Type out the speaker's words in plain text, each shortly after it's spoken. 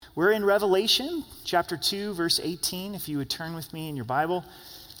We're in Revelation chapter 2, verse 18. If you would turn with me in your Bible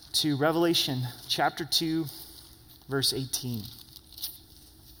to Revelation chapter 2, verse 18.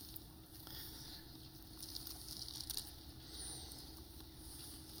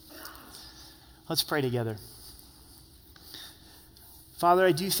 Let's pray together. Father,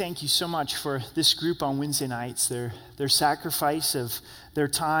 I do thank you so much for this group on Wednesday nights, their sacrifice of their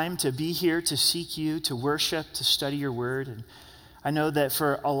time to be here, to seek you, to worship, to study your word. And I know that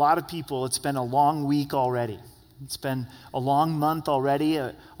for a lot of people, it's been a long week already. It's been a long month already,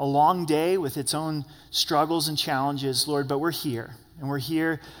 a long day with its own struggles and challenges, Lord, but we're here. And we're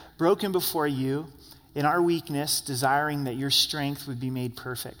here broken before you in our weakness, desiring that your strength would be made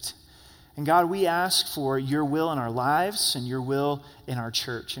perfect. And God, we ask for your will in our lives and your will in our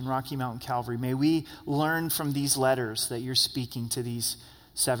church, in Rocky Mountain Calvary. May we learn from these letters that you're speaking to these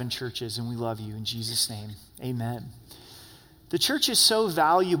 7 churches, and we love you in Jesus' name. Amen. The church is so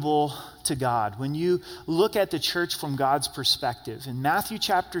valuable to God. When you look at the church from God's perspective, in Matthew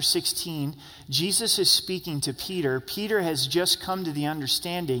chapter 16, Jesus is speaking to Peter. Peter has just come to the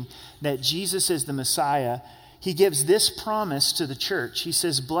understanding that Jesus is the Messiah. He gives this promise to the church. He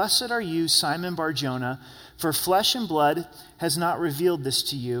says, "Blessed are you, Simon Bar-Jonah, for flesh and blood has not revealed this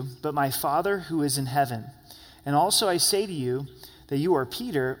to you, but my Father who is in heaven. And also I say to you that you are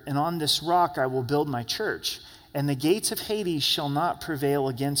Peter, and on this rock I will build my church, and the gates of Hades shall not prevail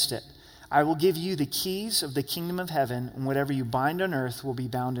against it. I will give you the keys of the kingdom of heaven, and whatever you bind on earth will be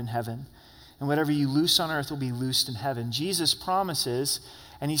bound in heaven, and whatever you loose on earth will be loosed in heaven." Jesus promises,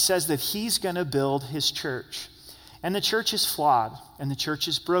 and he says that he's going to build his church. And the church is flawed, and the church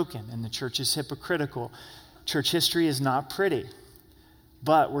is broken, and the church is hypocritical. Church history is not pretty,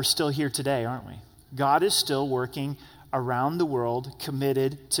 but we're still here today, aren't we? God is still working around the world,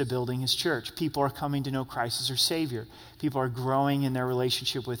 committed to building his church. People are coming to know Christ as their Savior. People are growing in their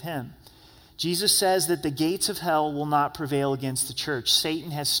relationship with him. Jesus says that the gates of hell will not prevail against the church.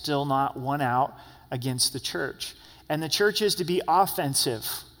 Satan has still not won out against the church. And the church is to be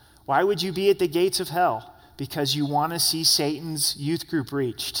offensive. Why would you be at the gates of hell? Because you want to see Satan's youth group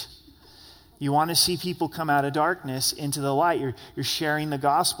reached. You want to see people come out of darkness into the light. You're sharing the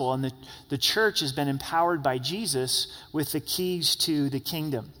gospel. And the church has been empowered by Jesus with the keys to the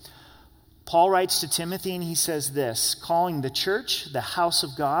kingdom. Paul writes to Timothy and he says this, calling the church the house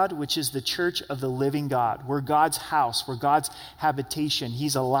of God, which is the church of the living God. We're God's house. We're God's habitation.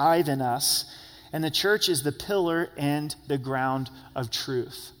 He's alive in us. And the church is the pillar and the ground of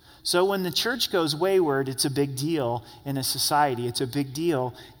truth. So when the church goes wayward, it's a big deal in a society. It's a big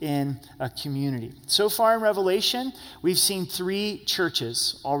deal in a community. So far in Revelation, we've seen 3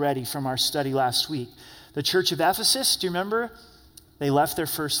 churches already from our study last week. The church of Ephesus, do you remember? They left their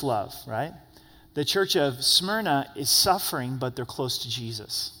first love, right? The church of Smyrna is suffering, but they're close to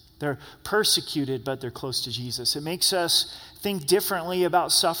Jesus. They're persecuted, but they're close to Jesus. It makes us think differently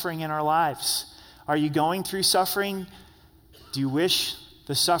about suffering in our lives. Are you going through suffering? Do you wish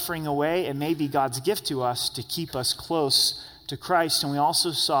the suffering away? It may be God's gift to us to keep us close to Christ. And we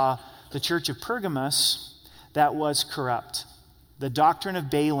also saw the church of Pergamos that was corrupt. The doctrine of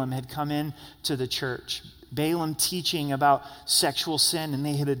Balaam had come into the church. Balaam teaching about sexual sin, and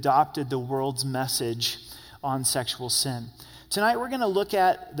they had adopted the world's message on sexual sin. Tonight we're going to look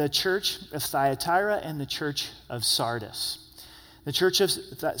at the church of Thyatira and the church of Sardis. The church of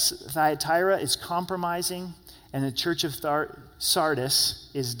Thyatira is compromising, and the church of Sardis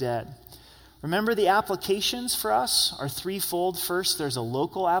is dead. Remember, the applications for us are threefold. First, there's a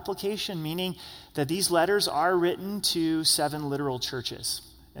local application, meaning that these letters are written to 7 literal churches.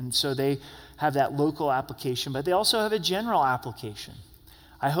 And so they have that local application, but they also have a general application.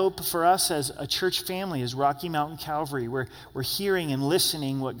 I hope for us as a church family, as Rocky Mountain Calvary, we're hearing and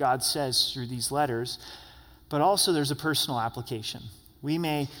listening what God says through these letters, but also there's a personal application. We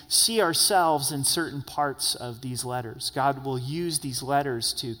may see ourselves in certain parts of these letters. God will use these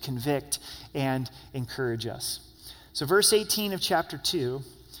letters to convict and encourage us. So verse 18 of chapter 2,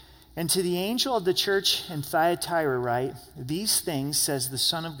 "And to the angel of the church in Thyatira write, these things says the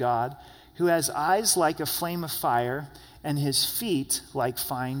Son of God, who has eyes like a flame of fire and his feet like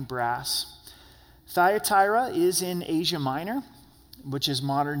fine brass." Thyatira is in Asia Minor, which is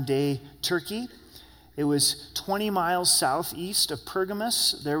modern-day Turkey. It was 20 miles southeast of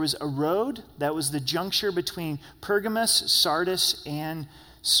Pergamos. There was a road that was the juncture between Pergamos, Sardis, and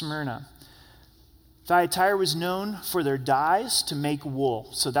Smyrna. Thyatira was known for their dyes to make wool.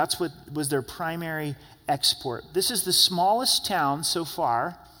 So that's what was their primary export. This is the smallest town so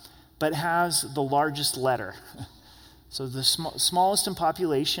far, but has the largest letter. So the smallest in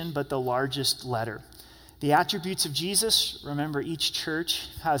population, but the largest letter. The attributes of Jesus, remember each church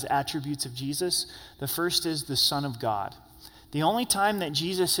has attributes of Jesus. The first is the Son of God. The only time that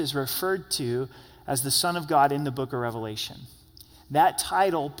Jesus is referred to as the Son of God in the book of Revelation. That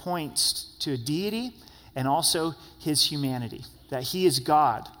title points to a deity and also his humanity, that he is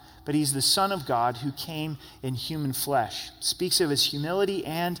God, but he's the Son of God who came in human flesh. Speaks of his humility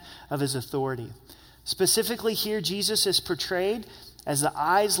and of his authority. Specifically here, Jesus is portrayed as the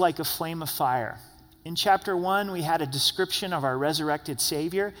eyes like a flame of fire. In chapter 1, we had a description of our resurrected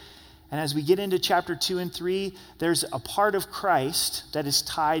Savior. And as we get into chapter 2 and 3, there's a part of Christ that is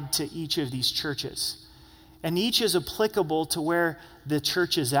tied to each of these churches. And each is applicable to where the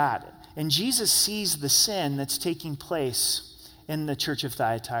church is at. And Jesus sees the sin that's taking place in the church of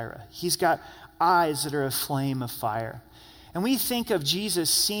Thyatira. He's got eyes that are a flame of fire. And we think of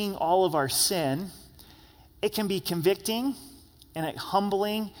Jesus seeing all of our sin. It can be convicting and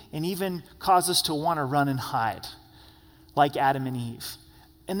humbling and even cause us to want to run and hide, like Adam and Eve.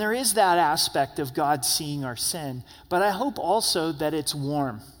 And there is that aspect of God seeing our sin, but I hope also that it's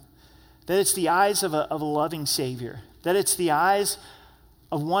warm, that it's the eyes of a loving Savior, that it's the eyes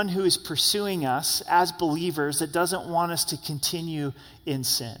of one who is pursuing us as believers that doesn't want us to continue in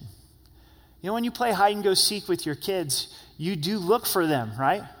sin. You know, when you play hide and go seek with your kids, you do look for them,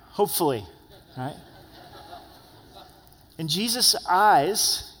 right? Hopefully, right? And Jesus'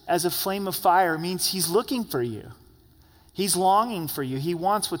 eyes as a flame of fire means he's looking for you. He's longing for you. He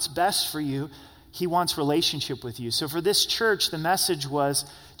wants what's best for you. He wants relationship with you. So for this church, the message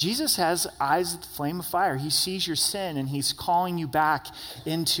was Jesus has eyes of the flame of fire. He sees your sin and he's calling you back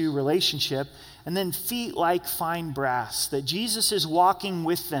into relationship. And then feet like fine brass, that Jesus is walking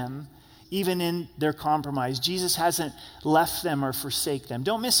with them even in their compromise. Jesus hasn't left them or forsake them.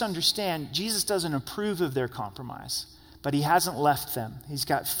 Don't misunderstand. Jesus doesn't approve of their compromise, but he hasn't left them. He's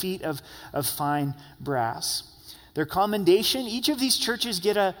got feet of fine brass. Their commendation, each of these churches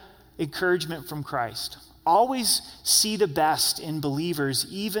get a encouragement from Christ. Always see the best in believers,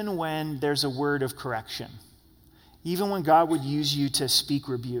 even when there's a word of correction. Even when God would use you to speak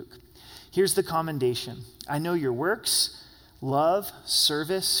rebuke. Here's the commendation. I know your works, love,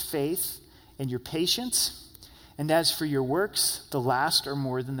 service, faith, and your patience. And as for your works, the last are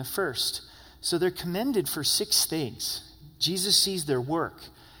more than the first. So they're commended for 6 things. Jesus sees their work.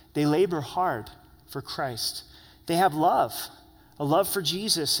 They labor hard for Christ. They have love, a love for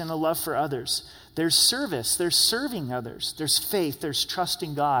Jesus and a love for others. There's service, there's serving others. There's faith, there's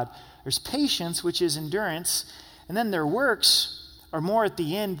trusting God. There's patience, which is endurance. And then their works are more at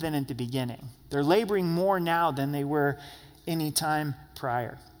the end than at the beginning. They're laboring more now than they were any time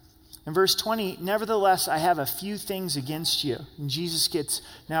prior. In verse 20, nevertheless, I have a few things against you. And Jesus gets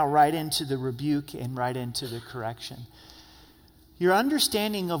now right into the rebuke and right into the correction. Your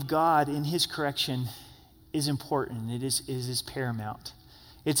understanding of God in his correction is important. It is paramount.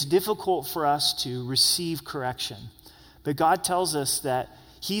 It's difficult for us to receive correction. But God tells us that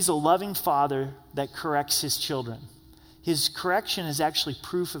he's a loving father that corrects his children. His correction is actually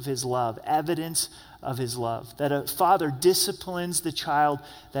proof of his love, evidence of his love, that a father disciplines the child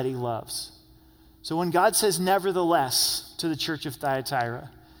that he loves. So when God says nevertheless to the church of Thyatira,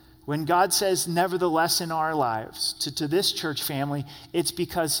 when God says nevertheless in our lives to this church family, it's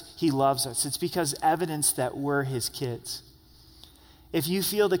because he loves us. It's because evidence that we're his kids. If you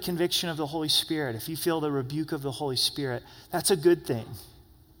feel the conviction of the Holy Spirit, if you feel the rebuke of the Holy Spirit, that's a good thing.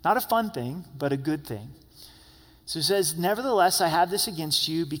 Not a fun thing, but a good thing. So it says, nevertheless, I have this against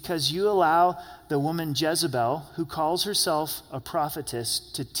you because you allow the woman Jezebel, who calls herself a prophetess,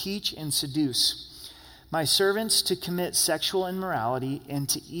 to teach and seduce my servants to commit sexual immorality and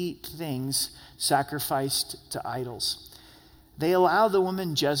to eat things sacrificed to idols. They allow the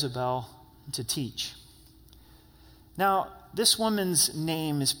woman Jezebel to teach. Now, this woman's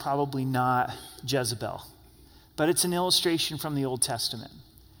name is probably not Jezebel, but it's an illustration from the Old Testament.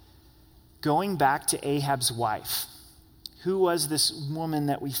 Going back to Ahab's wife, who was this woman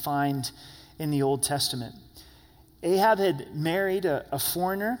that we find in the Old Testament? Ahab had married a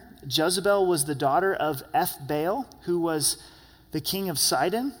foreigner. Jezebel was the daughter of Ethbaal, who was the king of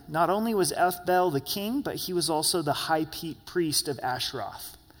Sidon. Not only was Ethbaal the king, but he was also the high priest of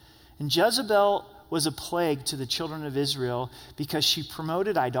Asheroth. And Jezebel was a plague to the children of Israel because she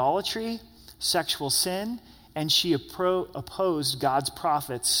promoted idolatry, sexual sin, and she opposed God's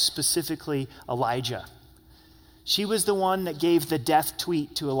prophets, specifically Elijah. She was the one that gave the death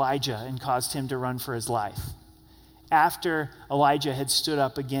tweet to Elijah and caused him to run for his life, after Elijah had stood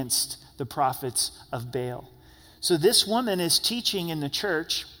up against the prophets of Baal. So this woman is teaching in the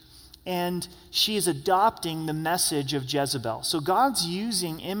church, and she is adopting the message of Jezebel. So God's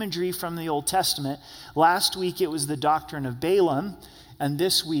using imagery from the Old Testament. Last week it was the doctrine of Balaam, and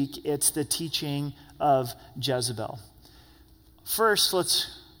this week it's the teaching of Jezebel. First,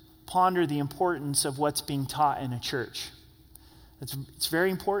 let's ponder the importance of what's being taught in a church. It's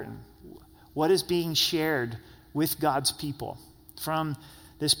very important. What is being shared with God's people? From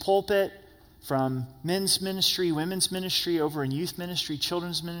this pulpit, from men's ministry, women's ministry, over in youth ministry,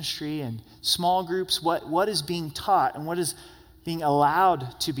 children's ministry, and small groups, what is being taught and what is being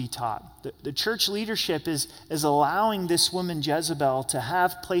allowed to be taught. The church leadership is allowing this woman Jezebel to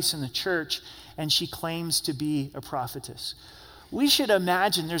have place in the church, and she claims to be a prophetess. We should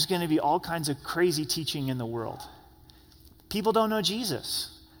imagine there's going to be all kinds of crazy teaching in the world. People don't know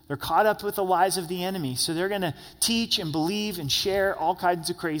Jesus. They're caught up with the lies of the enemy, so they're going to teach and believe and share all kinds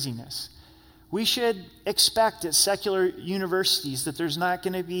of craziness. We should expect at secular universities that there's not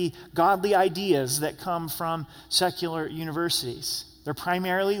going to be godly ideas that come from secular universities. They're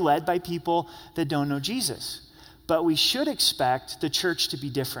primarily led by people that don't know Jesus. But we should expect the church to be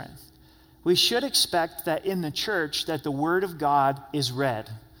different. We should expect that in the church that the Word of God is read,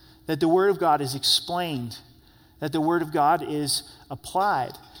 that the Word of God is explained, that the Word of God is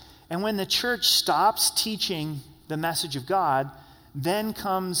applied. And when the church stops teaching the message of God, then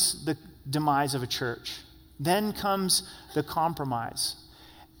comes the demise of a church. Then comes the compromise.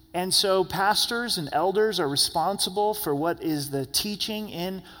 And so pastors and elders are responsible for what is the teaching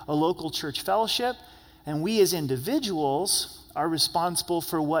in a local church fellowship, and we as individuals are responsible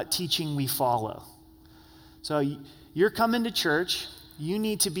for what teaching we follow. So you're coming to church, you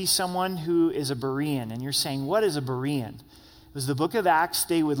need to be someone who is a Berean, and you're saying, what is a Berean? It was the book of Acts.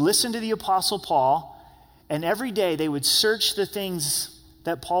 They would listen to the Apostle Paul, and every day they would search the things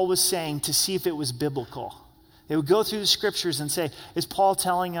that Paul was saying to see if it was biblical. They would go through the scriptures and say, is Paul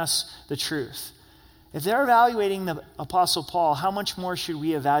telling us the truth? If they're evaluating the Apostle Paul, how much more should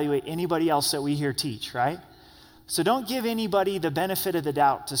we evaluate anybody else that we hear teach, right? So don't give anybody the benefit of the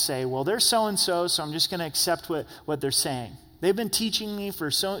doubt to say, well, they're so-and-so, so I'm just going to accept what they're saying. They've been teaching me for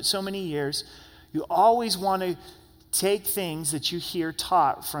so many years. You always want to take things that you hear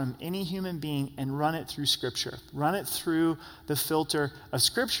taught from any human being and run it through Scripture. Run it through the filter of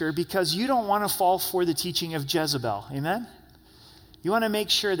Scripture, because you don't want to fall for the teaching of Jezebel. Amen? You want to make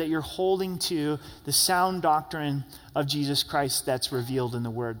sure that you're holding to the sound doctrine of Jesus Christ that's revealed in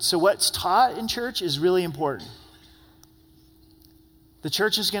the Word. So what's taught in church is really important. The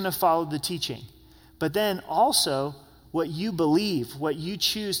church is going to follow the teaching. But then also, what you believe, what you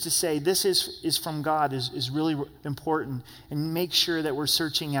choose to say, this is from God, is really important. And make sure that we're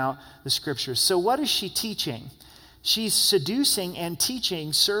searching out the Scriptures. So what is she teaching? She's seducing and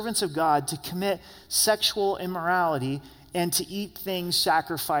teaching servants of God to commit sexual immorality and to eat things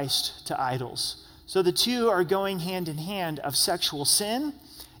sacrificed to idols. So the two are going hand in hand of sexual sin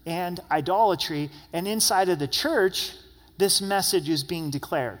and idolatry. And inside of the church, this message is being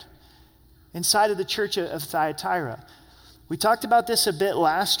declared. Inside of the church of Thyatira. We talked about this a bit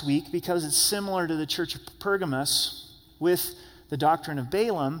last week because it's similar to the church of Pergamos with the doctrine of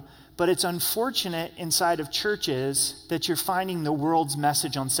Balaam, but it's unfortunate inside of churches that you're finding the world's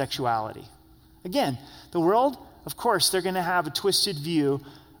message on sexuality. Again, the world, of course, they're going to have a twisted view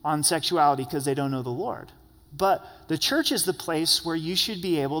on sexuality because they don't know the Lord. But the church is the place where you should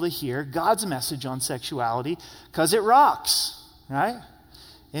be able to hear God's message on sexuality because it rocks, right?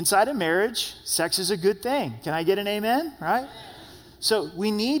 Inside of marriage, sex is a good thing. Can I get an amen? Right? So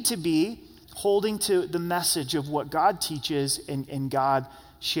we need to be holding to the message of what God teaches and God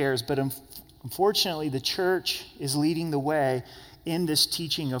shares. But unfortunately, the church is leading the way in this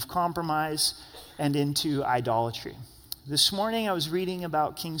teaching of compromise and into idolatry. This morning, I was reading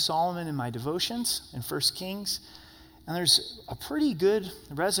about King Solomon in my devotions in 1 Kings. And there's a pretty good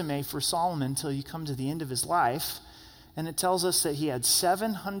resume for Solomon until you come to the end of his life. And it tells us that he had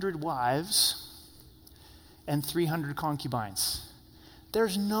 700 wives and 300 concubines.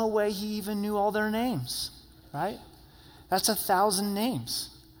 There's no way he even knew all their names, right? That's 1,000 names.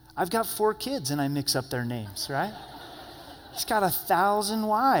 I've got 4 kids and I mix up their names, right? He's got 1,000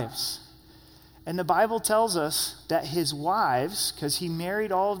 wives. And the Bible tells us that his wives, because he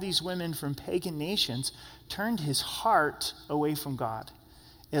married all of these women from pagan nations, turned his heart away from God.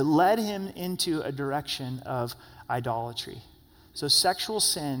 It led him into a direction of idolatry. So sexual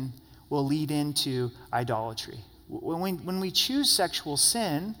sin will lead into idolatry. When we choose sexual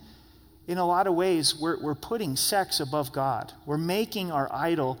sin, in a lot of ways, we're putting sex above God. We're making our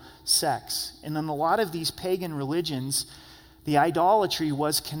idol sex. And in a lot of these pagan religions, the idolatry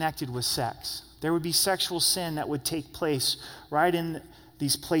was connected with sex. There would be sexual sin that would take place right in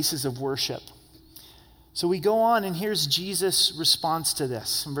these places of worship. So we go on, and here's Jesus' response to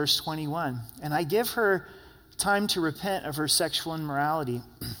this in verse 21. And I give her time to repent of her sexual immorality,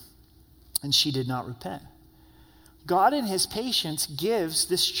 and she did not repent. God in his patience gives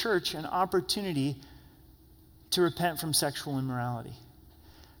this church an opportunity to repent from sexual immorality.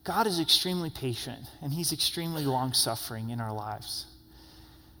 God is extremely patient, and he's extremely long-suffering in our lives.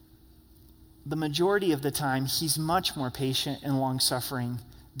 The majority of the time, he's much more patient and long-suffering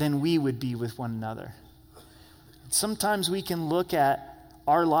than we would be with one another. Sometimes we can look at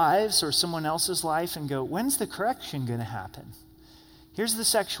our lives or someone else's life and go, when's the correction going to happen? Here's the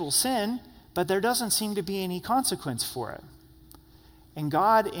sexual sin, but there doesn't seem to be any consequence for it. And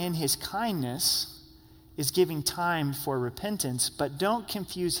God, in his kindness, is giving time for repentance, but don't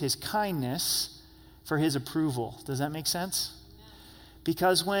confuse his kindness for his approval. Does that make sense?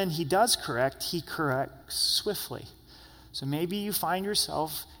 Because when he does correct, he corrects swiftly. So maybe you find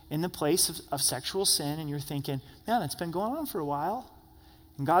yourself in the place of sexual sin and you're thinking, man, it's been going on for a while.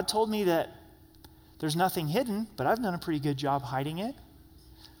 And God told me that there's nothing hidden, but I've done a pretty good job hiding it.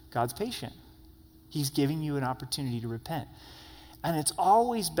 God's patient. He's giving you an opportunity to repent. And it's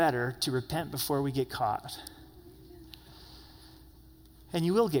always better to repent before we get caught. And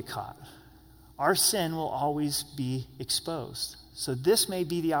you will get caught. Our sin will always be exposed. So this may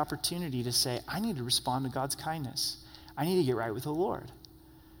be the opportunity to say, I need to respond to God's kindness. I need to get right with the Lord.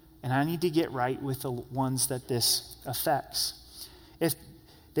 And I need to get right with the ones that this affects. If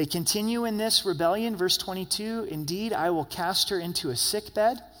they continue in this rebellion, verse 22, indeed, I will cast her into a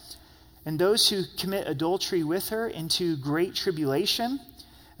sickbed, and those who commit adultery with her into great tribulation,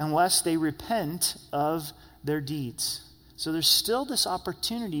 unless they repent of their deeds. So there's still this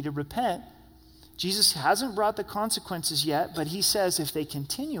opportunity to repent. Jesus hasn't brought the consequences yet, but he says if they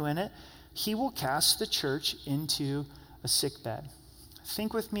continue in it, he will cast the church into a sickbed.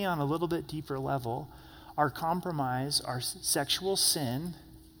 Think with me on a little bit deeper level. Our compromise, our sexual sin,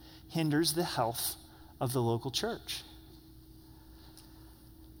 hinders the health of the local church.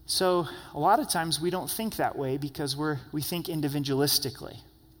 So a lot of times we don't think that way because we think individualistically.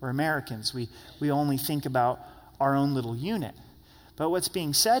 We're Americans. We only think about our own little unit. But what's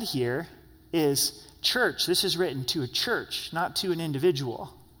being said here is church. This is written to a church, not to an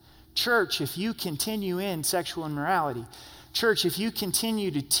individual. Church, if you continue in sexual immorality, church, if you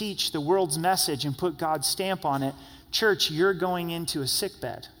continue to teach the world's message and put God's stamp on it, church, you're going into a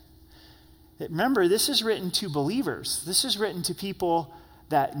sickbed. Remember, this is written to believers. This is written to people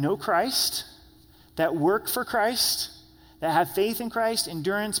that know Christ, that work for Christ, that have faith in Christ,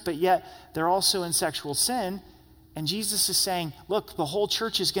 endurance, but yet they're also in sexual sin. And Jesus is saying, look, the whole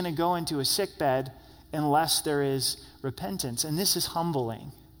church is going to go into a sickbed unless there is repentance. And this is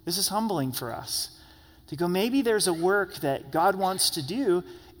humbling. This is humbling for us to go, maybe there's a work that God wants to do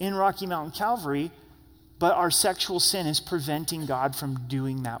in Rocky Mountain Calvary, but our sexual sin is preventing God from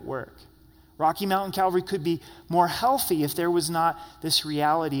doing that work. Rocky Mountain Calvary could be more healthy if there was not this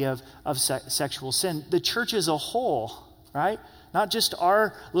reality of sexual sin. The church as a whole, right? Not just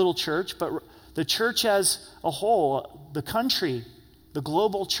our little church, but the church as a whole, the country, the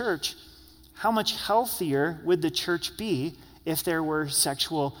global church. How much healthier would the church be if there were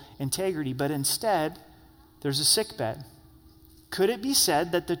sexual integrity? But instead, there's a sickbed. Could it be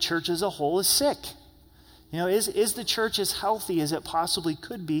said that the church as a whole is sick? Is the church as healthy as it possibly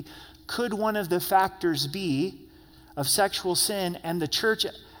could be? Could one of the factors be of sexual sin, and the church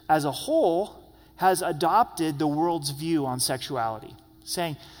as a whole has adopted the world's view on sexuality,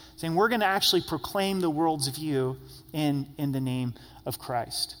 saying we're going to actually proclaim the world's view in the name of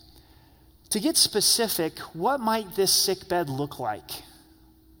Christ. To get specific, what might this sickbed look like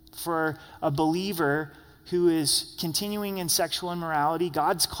for a believer who is continuing in sexual immorality?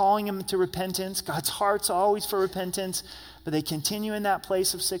 God's calling him to repentance. God's heart's always for repentance, but they continue in that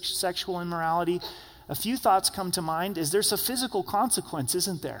place of sexual immorality. A few thoughts come to mind. There's a physical consequence,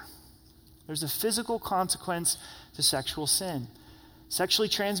 isn't there? There's a physical consequence to sexual sin. Sexually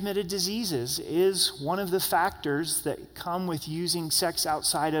transmitted diseases is one of the factors that come with using sex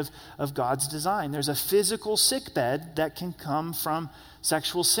outside of God's design. There's a physical sickbed that can come from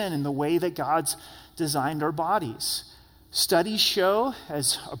sexual sin in the way that God's designed our bodies. Studies show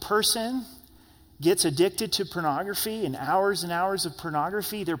as a person gets addicted to pornography and hours of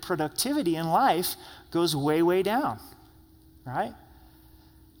pornography, their productivity in life goes way, way down, right?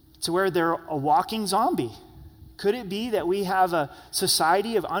 To where they're a walking zombie. Could it be that we have a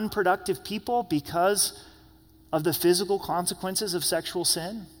society of unproductive people because of the physical consequences of sexual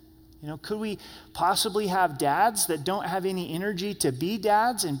sin? Could we possibly have dads that don't have any energy to be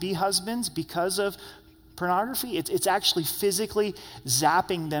dads and be husbands because of pornography, it's actually physically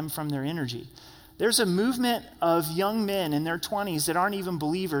zapping them from their energy. There's a movement of young men in their 20s that aren't even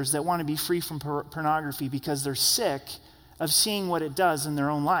believers that want to be free from pornography because they're sick of seeing what it does in their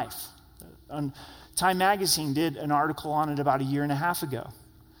own life. Time Magazine did an article on it about a year and a half ago.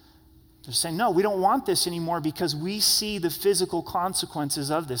 They're saying, no, we don't want this anymore because we see the physical consequences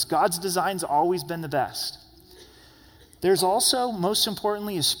of this. God's design's always been the best. There's also, most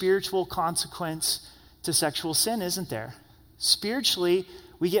importantly, a spiritual consequence to sexual sin, isn't there? Spiritually,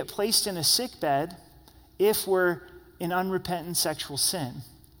 we get placed in a sick bed if we're in unrepentant sexual sin.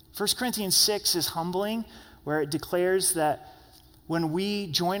 1 Corinthians 6 is humbling, where it declares that when we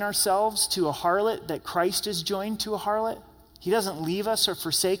join ourselves to a harlot, that Christ is joined to a harlot. He doesn't leave us or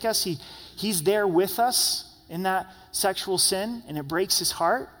forsake us. He's there with us in that sexual sin, and it breaks his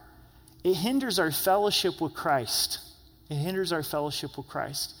heart. It hinders our fellowship with Christ. It hinders our fellowship with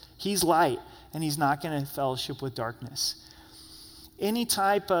Christ. He's light, and he's not going to fellowship with darkness. Any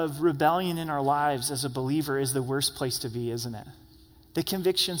type of rebellion in our lives as a believer is the worst place to be, isn't it? The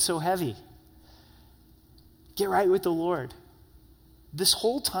conviction's so heavy. Get right with the Lord. This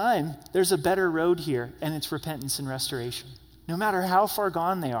whole time, there's a better road here, and it's repentance and restoration. No matter how far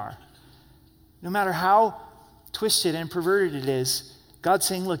gone they are, no matter how twisted and perverted it is, God's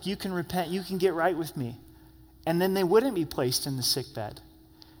saying, look, you can repent, you can get right with me. And then they wouldn't be placed in the sick bed.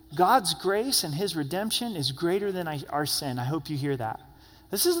 God's grace and his redemption is greater than our sin. I hope you hear that.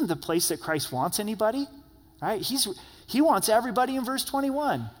 This isn't the place that Christ wants anybody, right? He wants everybody in verse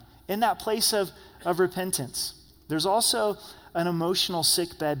 21 in that place of repentance. There's also an emotional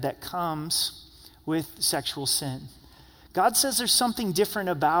sick bed that comes with sexual sin. God says there's something different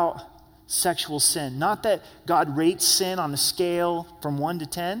about sexual sin. Not that God rates sin on a scale from 1 to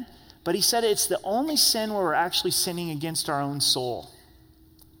 10, but he said it's the only sin where we're actually sinning against our own soul.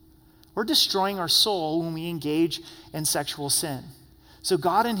 We're destroying our soul when we engage in sexual sin. So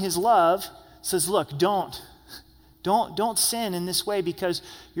God in his love says, look, don't sin in this way because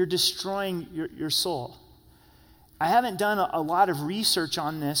you're destroying your soul. I haven't done a lot of research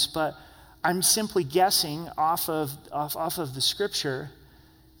on this, but I'm simply guessing off of the scripture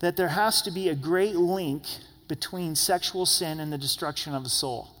that there has to be a great link between sexual sin and the destruction of the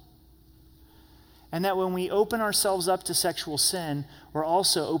soul. And that when we open ourselves up to sexual sin, we're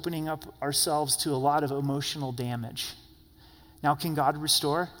also opening up ourselves to a lot of emotional damage. Now, can God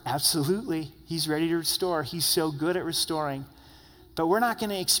restore? Absolutely. He's ready to restore. He's so good at restoring. But we're not going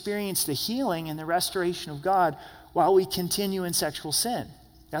to experience the healing and the restoration of God while we continue in sexual sin.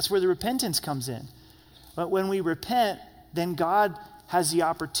 That's where the repentance comes in. But when we repent, then God has the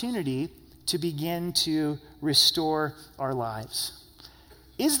opportunity to begin to restore our lives.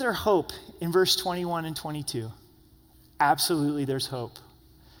 Is there hope in verse 21 and 22? Absolutely, there's hope.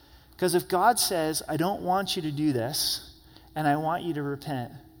 Because if God says, I don't want you to do this, and I want you to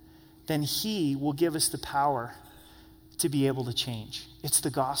repent, then he will give us the power to be able to change. It's the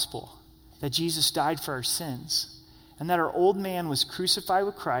gospel, that Jesus died for our sins, and that our old man was crucified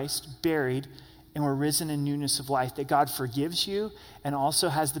with Christ, buried, and we're risen in newness of life, that God forgives you and also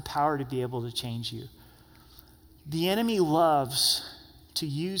has the power to be able to change you. The enemy loves to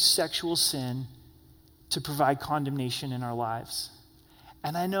use sexual sin to provide condemnation in our lives.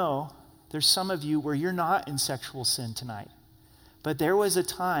 And I know there's some of you where you're not in sexual sin tonight, but there was a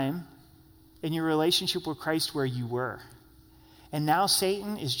time in your relationship with Christ where you were. And now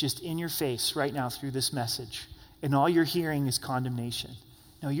Satan is just in your face right now through this message, and all you're hearing is condemnation.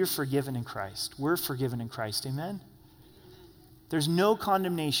 No, you're forgiven in Christ. We're forgiven in Christ. Amen? There's no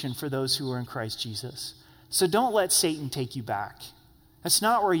condemnation for those who are in Christ Jesus. So don't let Satan take you back. That's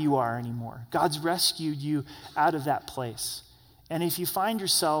not where you are anymore. God's rescued you out of that place. And if you find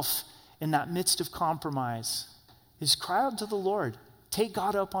yourself in that midst of compromise, is cry out to the Lord. Take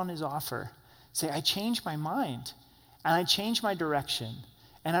God up on his offer. Say, I changed my mind, and I changed my direction,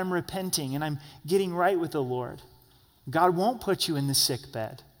 and I'm repenting, and I'm getting right with the Lord. God won't put you in the sick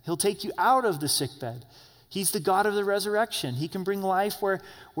bed. He'll take you out of the sick bed. He's the God of the resurrection. He can bring life where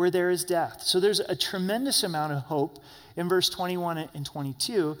there is death. So there's a tremendous amount of hope in verse 21 and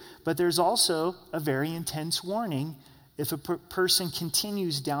 22, but there's also a very intense warning if a person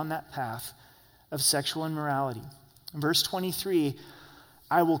continues down that path of sexual immorality. In verse 23,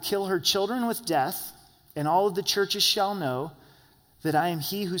 I will kill her children with death, and all of the churches shall know that I am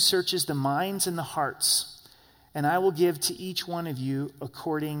he who searches the minds and the hearts, and I will give to each one of you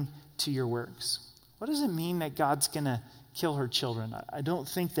according to your works. What does it mean that God's going to kill her children? I don't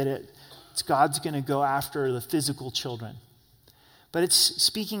think that it's God's going to go after the physical children. But it's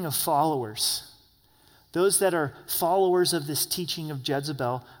speaking of followers. Those that are followers of this teaching of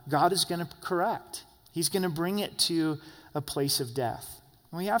Jezebel, God is going to correct. He's going to bring it to a place of death.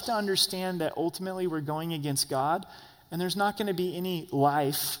 And we have to understand that ultimately we're going against God, and there's not going to be any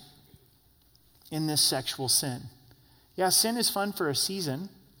life in this sexual sin. Yeah, sin is fun for a season,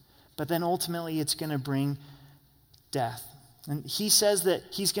 but then ultimately it's going to bring death. And he says that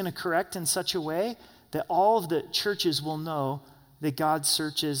he's going to correct in such a way that all of the churches will know that God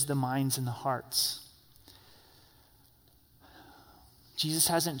searches the minds and the hearts. Jesus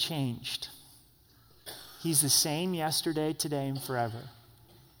hasn't changed. He's the same yesterday, today, and forever.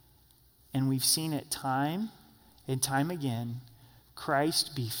 And we've seen it time and time again,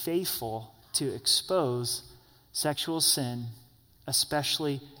 Christ be faithful to expose sexual sin,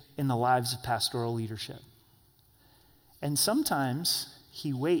 especially in the lives of pastoral leadership. And sometimes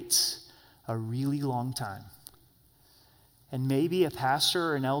he waits a really long time. And maybe a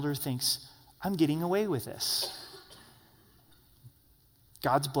pastor or an elder thinks, I'm getting away with this.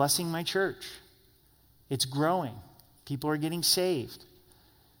 God's blessing my church. It's growing. People are getting saved.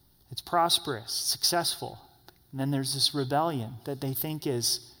 It's prosperous, successful. And then there's this rebellion that they think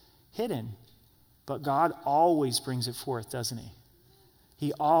is hidden. But God always brings it forth, doesn't he?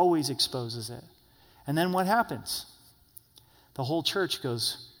 He always exposes it. And then what happens? The whole church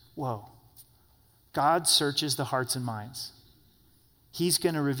goes, whoa. God searches the hearts and minds. He's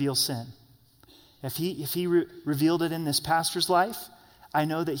going to reveal sin. If he revealed it in this pastor's life, I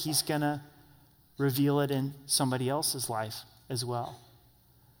know that he's going to reveal it in somebody else's life as well.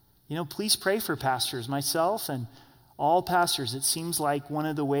 You know, please pray for pastors, myself and all pastors. It seems like one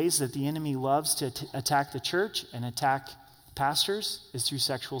of the ways that the enemy loves to attack the church and attack pastors is through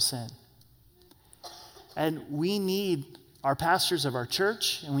sexual sin. And we need our pastors of our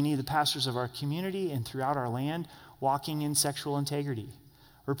church, and we need the pastors of our community and throughout our land walking in sexual integrity.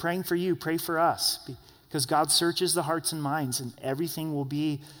 We're praying for you. Pray for us, because God searches the hearts and minds, and everything will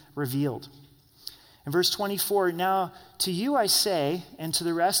be revealed. In verse 24, now to you I say, and to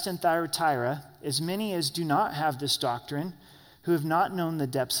the rest in Thyatira, as many as do not have this doctrine, who have not known the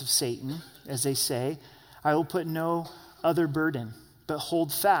depths of Satan, as they say, I will put no other burden, but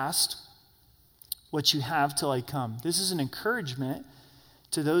hold fast what you have till I come. This is an encouragement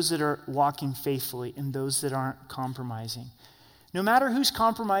to those that are walking faithfully and those that aren't compromising. No matter who's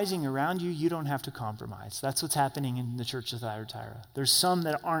compromising around you, you don't have to compromise. That's what's happening in the church of Thyatira. There's some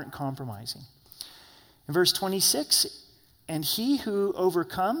that aren't compromising. In verse 26, and he who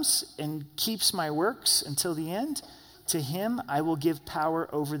overcomes and keeps my works until the end, to him I will give power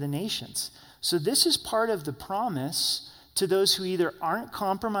over the nations. So this is part of the promise to those who either aren't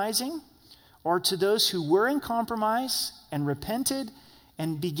compromising or to those who were in compromise and repented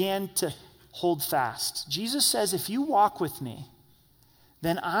and began to hold fast. Jesus says, if you walk with me,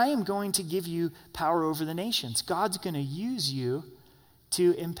 then I am going to give you power over the nations. God's going to use you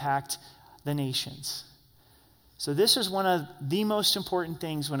to impact the nations. So this is one of the most important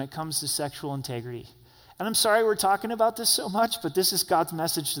things when it comes to sexual integrity. And I'm sorry we're talking about this so much, but this is God's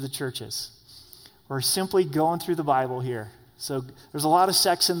message to the churches. We're simply going through the Bible here. So there's a lot of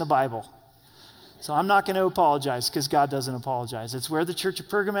sex in the Bible. So I'm not going to apologize because God doesn't apologize. It's where the church of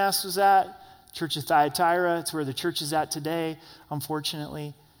Pergamos was at, church of Thyatira. It's where the church is at today,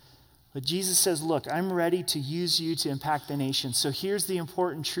 unfortunately. But Jesus says, look, I'm ready to use you to impact the nation. So here's the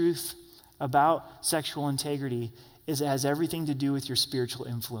important truth about sexual integrity is it has everything to do with your spiritual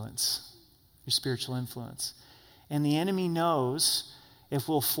influence. Your spiritual influence. And the enemy knows if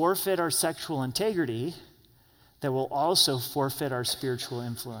we'll forfeit our sexual integrity, that we'll also forfeit our spiritual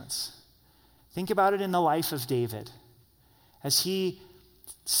influence. Think about it in the life of David. As he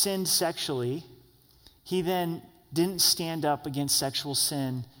sinned sexually, he then didn't stand up against sexual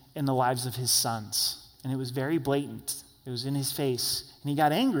sin in the lives of his sons. And it was very blatant. It was in his face. And he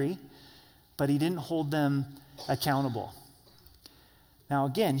got angry, but he didn't hold them accountable. Now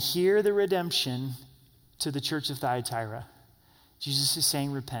again, hear the redemption to the church of Thyatira. Jesus is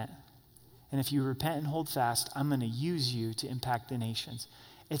saying, repent. And if you repent and hold fast, I'm going to use you to impact the nations.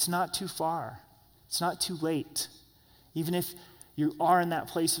 It's not too far. It's not too late. Even if you are in that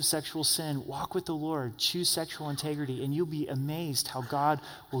place of sexual sin, walk with the Lord, choose sexual integrity, and you'll be amazed how God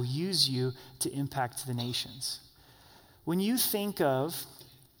will use you to impact the nations. When you think of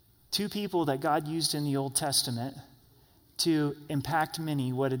two people that God used in the Old Testament to impact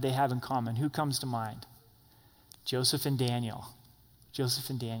many, what did they have in common? Who comes to mind? Joseph and Daniel. Joseph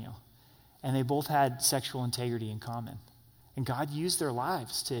and Daniel. And they both had sexual integrity in common. And God used their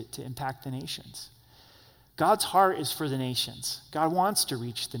lives to impact the nations. God's heart is for the nations. God wants to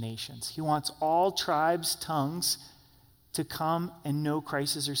reach the nations. He wants all tribes, tongues to come and know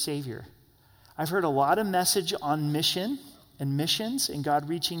Christ as their Savior. I've heard a lot of message on mission and missions and God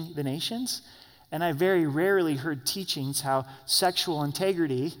reaching the nations. And I very rarely heard teachings how sexual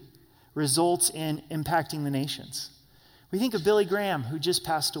integrity results in impacting the nations. We think of Billy Graham, who just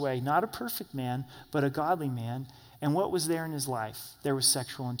passed away, not a perfect man, but a godly man. And what was there in his life? There was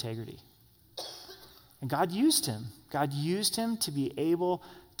sexual integrity. And God used him. God used him to be able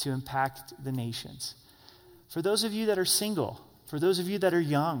to impact the nations. For those of you that are single, for those of you that are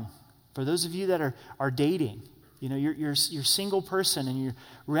young, for those of you that are dating, you're single person and you're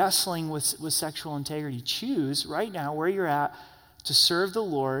wrestling with sexual integrity, choose right now where you're at to serve the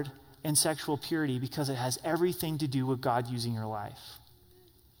Lord in sexual purity, because it has everything to do with God using your life.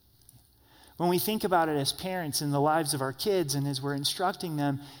 When we think about it as parents in the lives of our kids and as we're instructing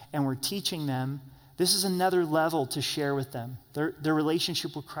them and we're teaching them, this is another level to share with them. Their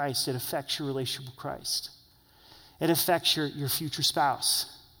relationship with Christ, it affects your relationship with Christ. It affects your future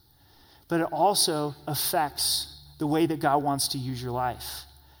spouse. But it also affects the way that God wants to use your life.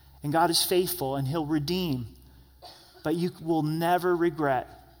 And God is faithful and he'll redeem. But you will never regret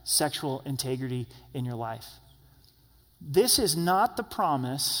sexual integrity in your life. This is not the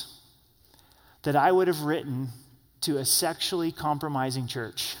promise that I would have written to a sexually compromising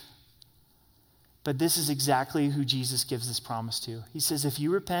church. But this is exactly who Jesus gives this promise to. He says, if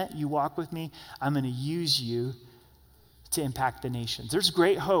you repent, you walk with me, I'm going to use you to impact the nations. There's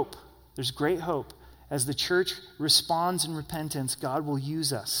great hope. There's great hope. As the church responds in repentance, God will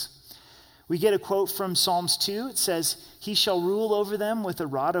use us. We get a quote from Psalms 2. It says, he shall rule over them with a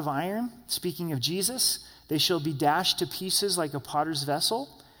rod of iron. Speaking of Jesus, they shall be dashed to pieces like a potter's vessel.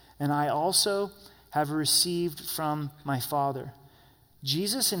 And I also have received from my Father.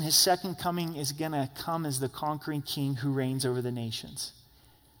 Jesus in his second coming is going to come as the conquering king who reigns over the nations.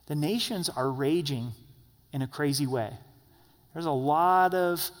 The nations are raging in a crazy way. There's a lot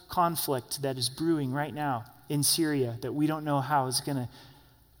of conflict that is brewing right now in Syria that we don't know how is going to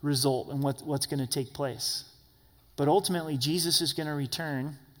result and what's going to take place. But ultimately, Jesus is going to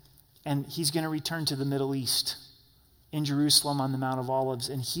return, and he's going to return to the Middle East in Jerusalem on the Mount of Olives,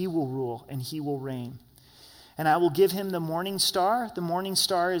 and he will rule and he will reign. And I will give him the morning star. The morning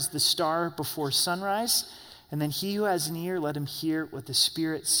star is the star before sunrise. And then he who has an ear, let him hear what the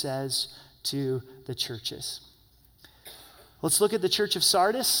Spirit says to the churches. Let's look at the church of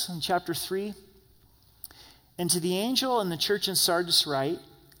Sardis in chapter 3. And to the angel in the church in Sardis write,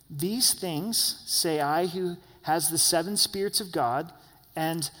 these things say I who has the 7 spirits of God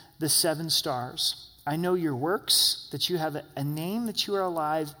and the 7 stars. I know your works, that you have a name, that you are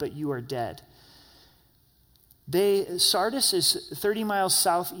alive, but you are dead. Sardis is 30 miles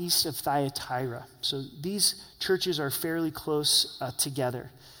southeast of Thyatira. So these churches are fairly close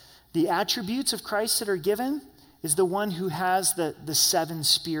together. The attributes of Christ that are given is the one who has the 7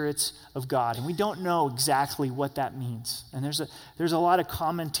 spirits of God. And we don't know exactly what that means. And there's a lot of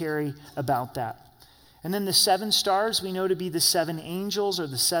commentary about that. And then the 7 stars we know to be the 7 angels or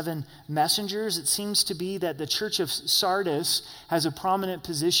the 7 messengers. It seems to be that the church of Sardis has a prominent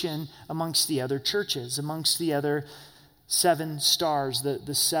position amongst the other churches, amongst the other 7 stars,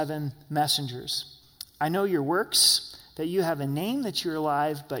 the 7 messengers. I know your works, that you have a name, that you're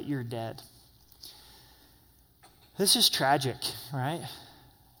alive, but you're dead. This is tragic, right?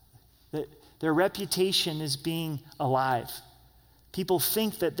 That their reputation is being alive. People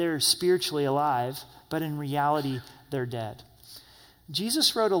think that they're spiritually alive, but in reality, they're dead.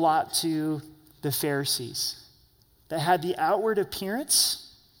 Jesus wrote a lot to the Pharisees that had the outward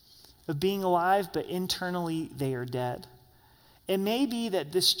appearance of being alive, but internally they are dead. It may be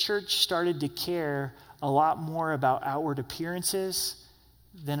that this church started to care a lot more about outward appearances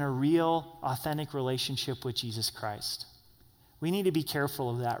than a real, authentic relationship with Jesus Christ. We need to be careful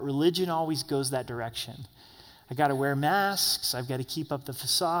of that. Religion always goes that direction. I got to wear masks. I've got to keep up the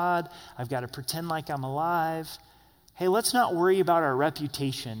facade. I've got to pretend like I'm alive. Hey, let's not worry about our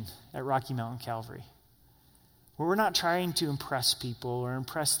reputation at Rocky Mountain Calvary. We're not trying to impress people or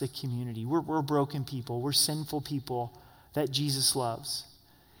impress the community. We're broken people. We're sinful people that Jesus loves.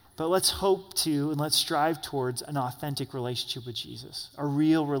 But let's hope to and let's strive towards an authentic relationship with Jesus, a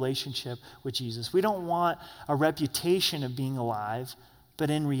real relationship with Jesus. We don't want a reputation of being alive, but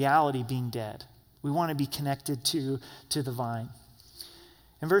in reality being dead. We want to be connected to the vine.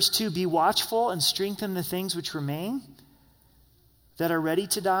 In verse 2, be watchful and strengthen the things which remain that are ready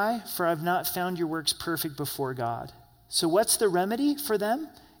to die, for I've not found your works perfect before God. So what's the remedy for them?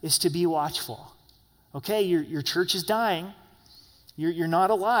 Is to be watchful. Okay, your church is dying. You're not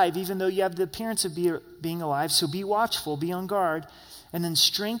alive, even though you have the appearance of being alive. So be watchful, be on guard, and then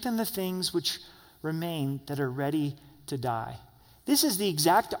strengthen the things which remain that are ready to die. This is the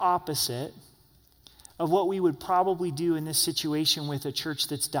exact opposite of what we would probably do in this situation with a church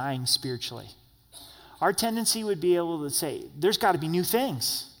that's dying spiritually. our tendency would be able to say, there's got to be new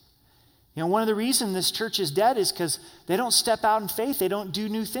things. One of the reasons this church is dead is because they don't step out in faith. They don't do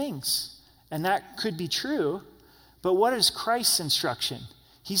new things. And that could be true. But what is Christ's instruction?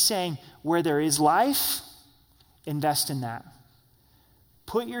 He's saying, where there is life, invest in that.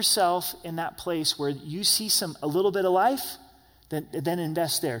 Put yourself in that place where you see a little bit of life, then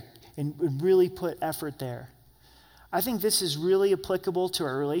invest there and really put effort there. I think this is really applicable to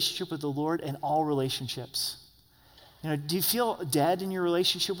our relationship with the Lord and all relationships. Do you feel dead in your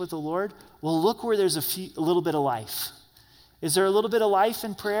relationship with the Lord? Well, look where there's a little bit of life. Is there a little bit of life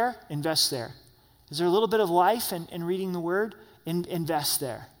in prayer? Invest there. Is there a little bit of life in reading the Word? Invest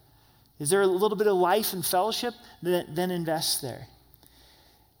there. Is there a little bit of life in fellowship? Then invest there.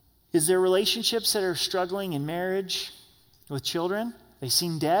 Is there relationships that are struggling in marriage with children? They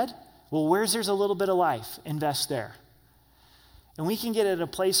seem dead? Well, there's a little bit of life? Invest there. And we can get at a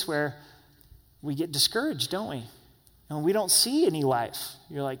place where we get discouraged, don't we? And we don't see any life.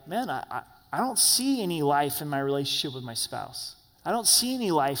 You're like, man, I don't see any life in my relationship with my spouse. I don't see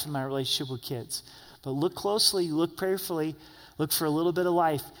any life in my relationship with kids. But look closely, look prayerfully, look for a little bit of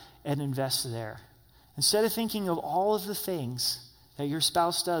life and invest there. Instead of thinking of all of the things that your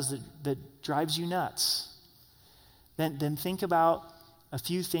spouse does that drives you nuts, then think about a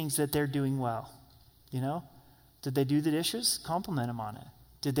few things that they're doing well. Did they do the dishes? Compliment them on it.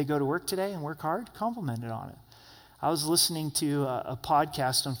 Did they go to work today and work hard? Compliment it on it. I was listening to a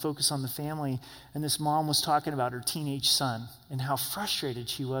podcast on Focus on the Family, and this mom was talking about her teenage son and how frustrated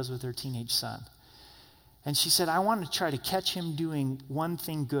she was with her teenage son. And she said, I want to try to catch him doing one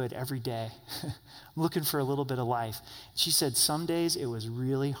thing good every day. I'm looking for a little bit of life. She said some days it was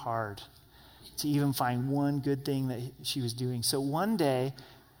really hard to even find one good thing that she was doing. So one day,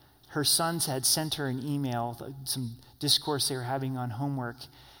 her sons had sent her an email, some discourse they were having on homework,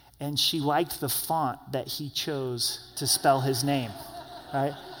 and she liked the font that he chose to spell his name,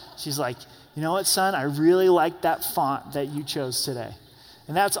 right? She's like, you know what, son? I really like that font that you chose today.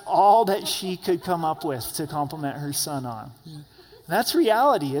 And that's all that she could come up with to compliment her son on. Yeah. That's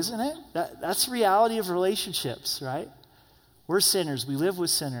reality, isn't it? That's the reality of relationships, right? We're sinners. We live with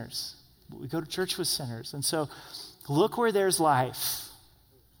sinners. We go to church with sinners. And so look where there's life,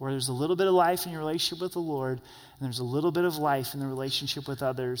 where there's a little bit of life in your relationship with the Lord, and there's a little bit of life in the relationship with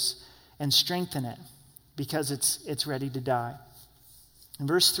others, and strengthen it because it's ready to die. In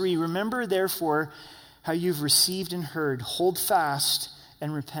verse 3, remember therefore how you've received and heard, hold fast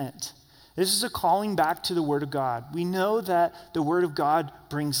and repent. This is a calling back to the Word of God. We know that the Word of God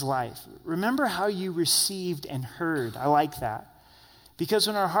brings life. Remember how you received and heard. I like that. Because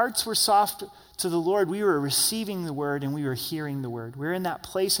when our hearts were soft to the Lord, we were receiving the Word and we were hearing the Word. We're in that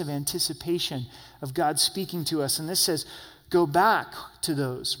place of anticipation of God speaking to us. And this says, go back to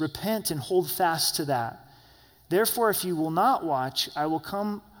those, repent and hold fast to that. Therefore, if you will not watch, I will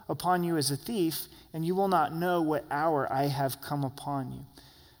come upon you as a thief, and you will not know what hour I have come upon you.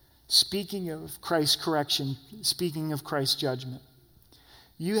 Speaking of Christ's correction, speaking of Christ's judgment.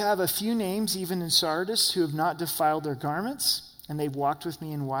 You have a few names, even in Sardis, who have not defiled their garments, and they've walked with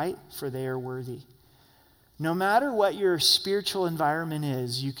me in white, for they are worthy. No matter what your spiritual environment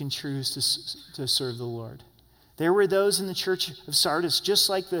is, you can choose to serve the Lord. There were those in the church of Sardis, just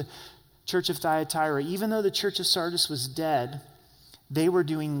like the church of Thyatira. Even though the church of Sardis was dead, they were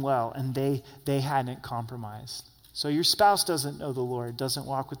doing well, and they hadn't compromised. So your spouse doesn't know the Lord, doesn't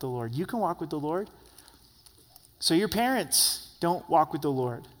walk with the Lord. You can walk with the Lord. So your parents don't walk with the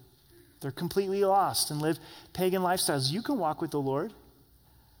Lord. They're completely lost and live pagan lifestyles. You can walk with the Lord,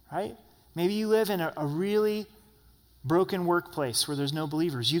 right? Maybe you live in a really broken workplace where there's no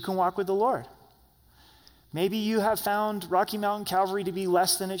believers. You can walk with the Lord. Maybe you have found Rocky Mountain Calvary to be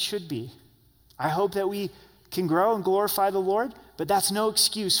less than it should be. I hope that we can grow and glorify the Lord, but that's no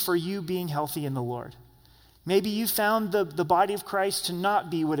excuse for you being healthy in the Lord. Maybe you found the body of Christ to not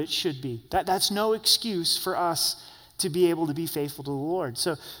be what it should be. That's no excuse for us to be able to be faithful to the Lord.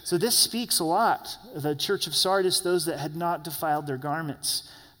 So this speaks a lot. The church of Sardis, those that had not defiled their garments,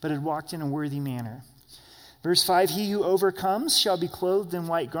 but had walked in a worthy manner. Verse 5, he who overcomes shall be clothed in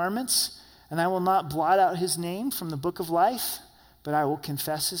white garments, and I will not blot out his name from the book of life, but I will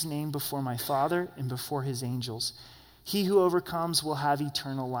confess his name before my Father and before his angels. He who overcomes will have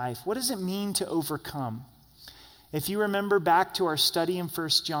eternal life. What does it mean to overcome? If you remember back to our study in 1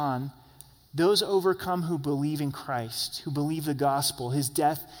 John, those overcome who believe in Christ, who believe the gospel, his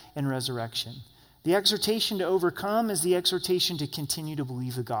death and resurrection. The exhortation to overcome is the exhortation to continue to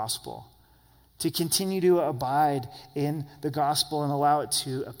believe the gospel, to continue to abide in the gospel and allow it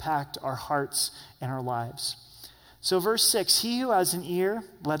to impact our hearts and our lives. So verse 6, he who has an ear,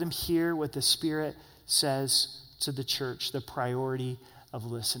 let him hear what the Spirit says to the church the priority of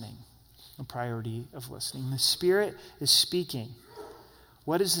listening. The priority of listening. The Spirit is speaking.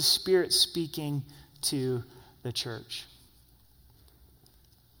 What is the Spirit speaking to the church?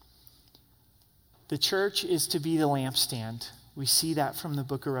 The church is to be the lampstand. We see that from the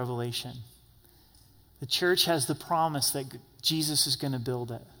book of Revelation. The church has the promise that Jesus is going to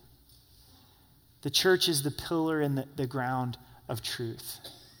build it. The church is the pillar and the ground of truth.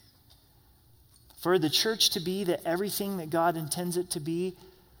 For the church to be everything that God intends it to be,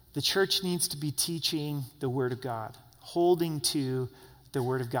 the church needs to be teaching the Word of God, holding to the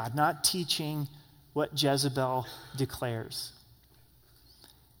Word of God, not teaching what Jezebel declares.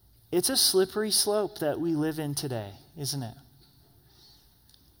 It's a slippery slope that we live in today, isn't it?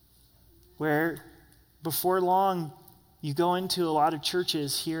 Where before long, you go into a lot of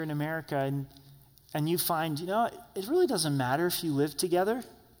churches here in America and you find, it really doesn't matter if you live together.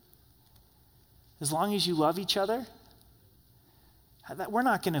 As long as you love each other. We're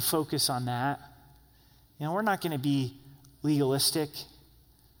not going to focus on that. We're not going to be legalistic.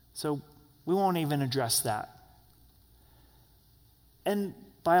 So we won't even address that. And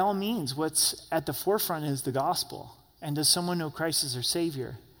by all means, what's at the forefront is the gospel. And does someone know Christ as their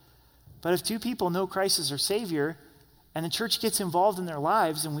Savior? But if two people know Christ as their Savior, and the church gets involved in their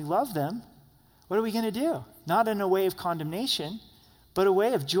lives and we love them, what are we going to do? Not in a way of condemnation, but a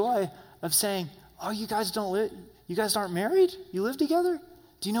way of joy of saying, oh, you guys aren't married? You live together?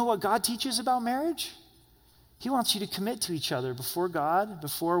 Do you know what God teaches about marriage? He wants you to commit to each other before God,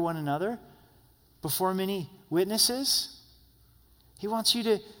 before one another, before many witnesses. He wants you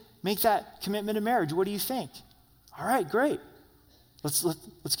to make that commitment to marriage. What do you think? All right, great.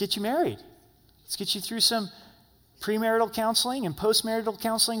 Let's get you married. Let's get you through some premarital counseling, and postmarital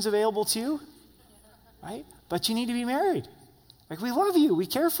counseling is available too, right? But you need to be married. Like, we love you. We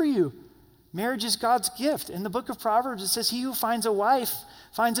care for you. Marriage is God's gift. In the book of Proverbs, it says, he who finds a wife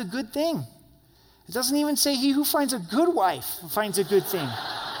finds a good thing. It doesn't even say he who finds a good wife finds a good thing.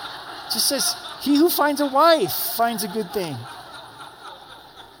 It just says he who finds a wife finds a good thing.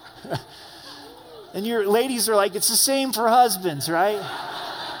 And your ladies are like, it's the same for husbands, right?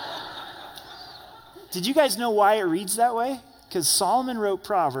 Did you guys know why it reads that way? Because Solomon wrote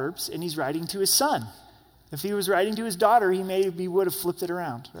Proverbs, and he's writing to his son. If he was writing to his daughter, he would have flipped it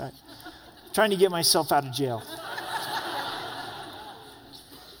around, right? Trying to get myself out of jail.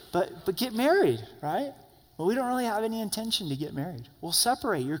 But get married, right? Well, we don't really have any intention to get married. We'll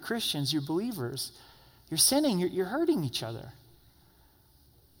separate. You're Christians, you're believers. You're sinning, you're hurting each other.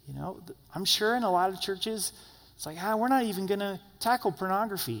 I'm sure in a lot of churches, it's like, we're not even going to tackle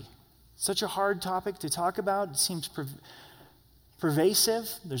pornography. Such a hard topic to talk about. It seems pervasive.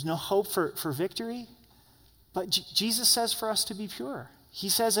 There's no hope for victory. But Jesus says for us to be pure. He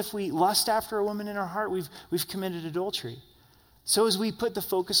says if we lust after a woman in our heart, we've committed adultery. So as we put the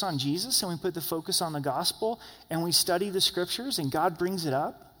focus on Jesus and we put the focus on the gospel and we study the scriptures and God brings it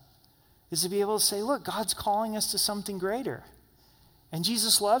up, is to be able to say, look, God's calling us to something greater. And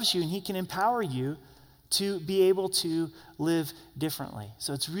Jesus loves you and he can empower you to be able to live differently.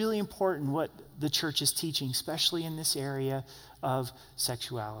 So it's really important what the church is teaching, especially in this area of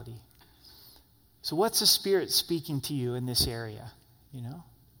sexuality. So what's the Spirit speaking to you in this area?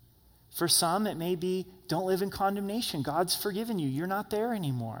 For some, it may be, don't live in condemnation. God's forgiven you. You're not there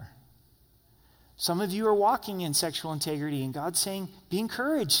anymore. Some of you are walking in sexual integrity, and God's saying, be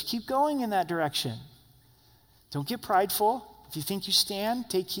encouraged. Keep going in that direction. Don't get prideful. If you think you stand,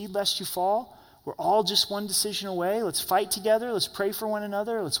 take heed lest you fall. We're all just one decision away. Let's fight together. Let's pray for one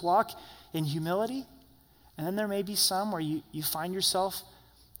another. Let's walk in humility. And then there may be some where you find yourself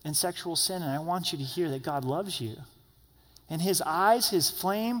in sexual sin, and I want you to hear that God loves you. And his eyes, his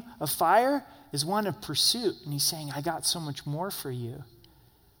flame of fire is one of pursuit. And he's saying, I got so much more for you.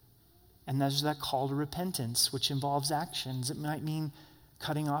 And there's that call to repentance, which involves actions. It might mean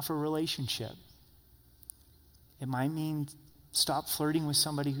cutting off a relationship. It might mean stop flirting with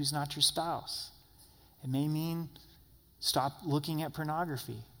somebody who's not your spouse. It may mean stop looking at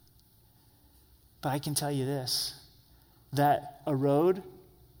pornography. But I can tell you this, that a road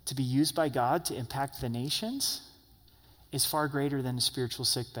to be used by God to impact the nations is far greater than a spiritual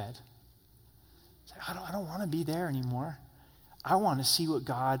sickbed. I don't want to be there anymore. I want to see what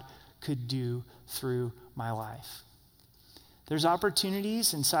God could do through my life. There's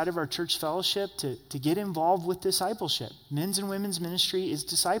opportunities inside of our church fellowship to get involved with discipleship. Men's and women's ministry is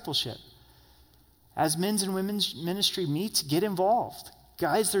discipleship. As men's and women's ministry meets, get involved.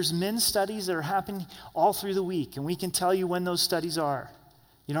 Guys, there's men's studies that are happening all through the week, and we can tell you when those studies are.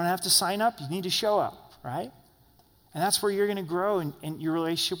 You don't have to sign up. You need to show up, right? And that's where you're going to grow in your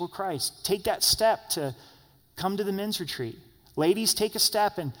relationship with Christ. Take that step to come to the men's retreat. Ladies, take a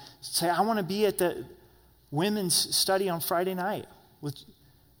step and say, I want to be at the women's study on Friday night with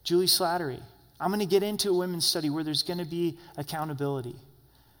Julie Slattery. I'm going to get into a women's study where there's going to be accountability.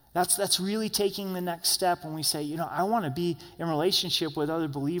 That's really taking the next step when we say, I want to be in relationship with other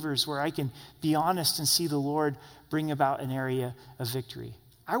believers where I can be honest and see the Lord bring about an area of victory.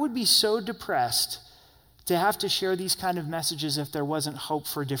 I would be so depressed to have to share these kind of messages if there wasn't hope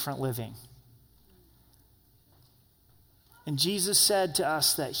for different living. And Jesus said to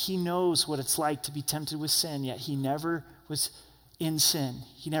us that he knows what it's like to be tempted with sin, yet he never was in sin.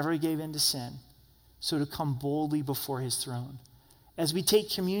 He never gave in to sin. So to come boldly before his throne. As we take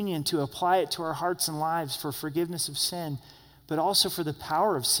communion, to apply it to our hearts and lives for forgiveness of sin, but also for the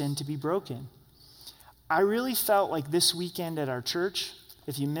power of sin to be broken. I really felt like this weekend at our church,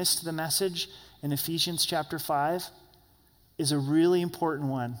 if you missed the message in Ephesians chapter 5, is a really important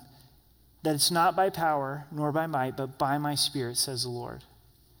one. That it's not by power nor by might, but by my Spirit, says the Lord.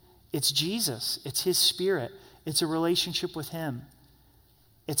 It's Jesus. It's his Spirit. It's a relationship with him.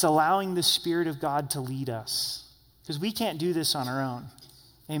 It's allowing the Spirit of God to lead us. Because we can't do this on our own.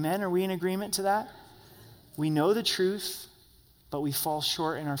 Amen? Are we in agreement to that? We know the truth, but we fall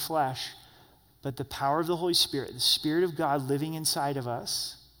short in our flesh. But the power of the Holy Spirit, the Spirit of God living inside of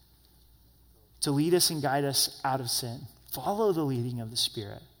us, to lead us and guide us out of sin. Follow the leading of the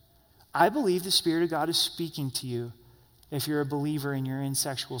Spirit. I believe the Spirit of God is speaking to you if you're a believer and you're in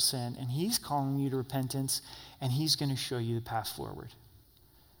sexual sin, and he's calling you to repentance, and he's going to show you the path forward.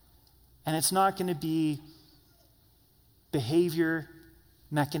 And it's not going to be behavior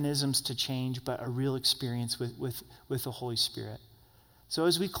mechanisms to change, but a real experience with the Holy Spirit. So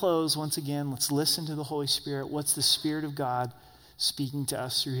as we close, once again, let's listen to the Holy Spirit. What's the Spirit of God speaking to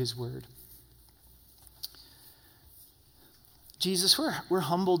us through his word? Jesus, we're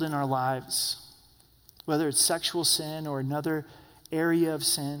humbled in our lives, whether it's sexual sin or another area of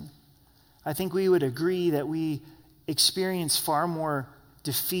sin. I think we would agree that we experience far more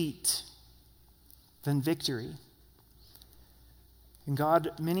defeat than victory. And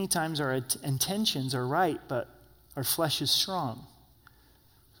God, many times our intentions are right, but our flesh is strong.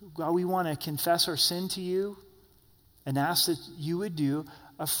 God, we want to confess our sin to you and ask that you would do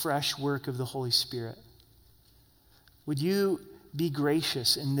a fresh work of the Holy Spirit. Would you be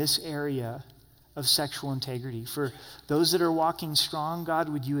gracious in this area of sexual integrity? For those that are walking strong, God,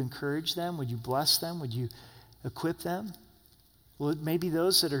 would you encourage them? Would you bless them? Would you equip them? Well, maybe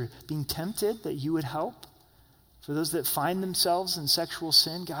those that are being tempted, that you would help. For those that find themselves in sexual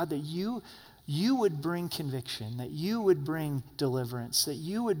sin, God, that you would bring conviction, that you would bring deliverance, that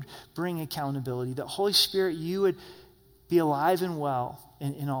you would bring accountability, that Holy Spirit, you would be alive and well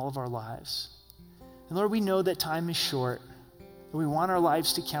in all of our lives. And Lord, we know that time is short. We want our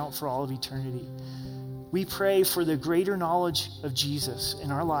lives to count for all of eternity. We pray for the greater knowledge of Jesus in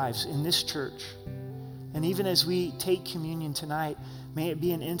our lives, in this church. And even as we take communion tonight, may it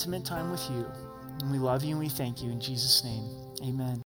be an intimate time with you. And we love you and we thank you in Jesus' name. Amen.